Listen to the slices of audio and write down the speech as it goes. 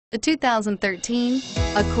The 2013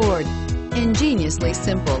 Accord. Ingeniously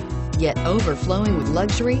simple, yet overflowing with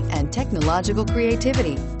luxury and technological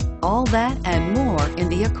creativity. All that and more in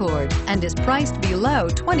the Accord, and is priced below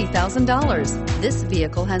 $20,000. This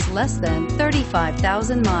vehicle has less than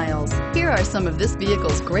 35,000 miles. Here are some of this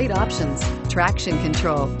vehicle's great options: traction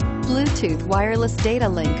control, Bluetooth wireless data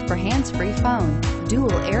link for hands-free phone,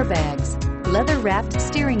 dual airbags, leather-wrapped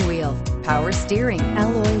steering wheel, power steering,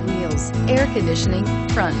 alloy wheels, air conditioning,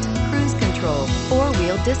 front, cruise control,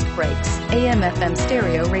 four-wheel disc brakes, AM/FM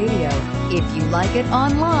stereo radio. If you like it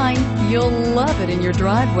online, you'll love it in your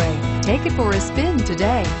driveway. Take it for a spin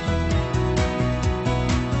today.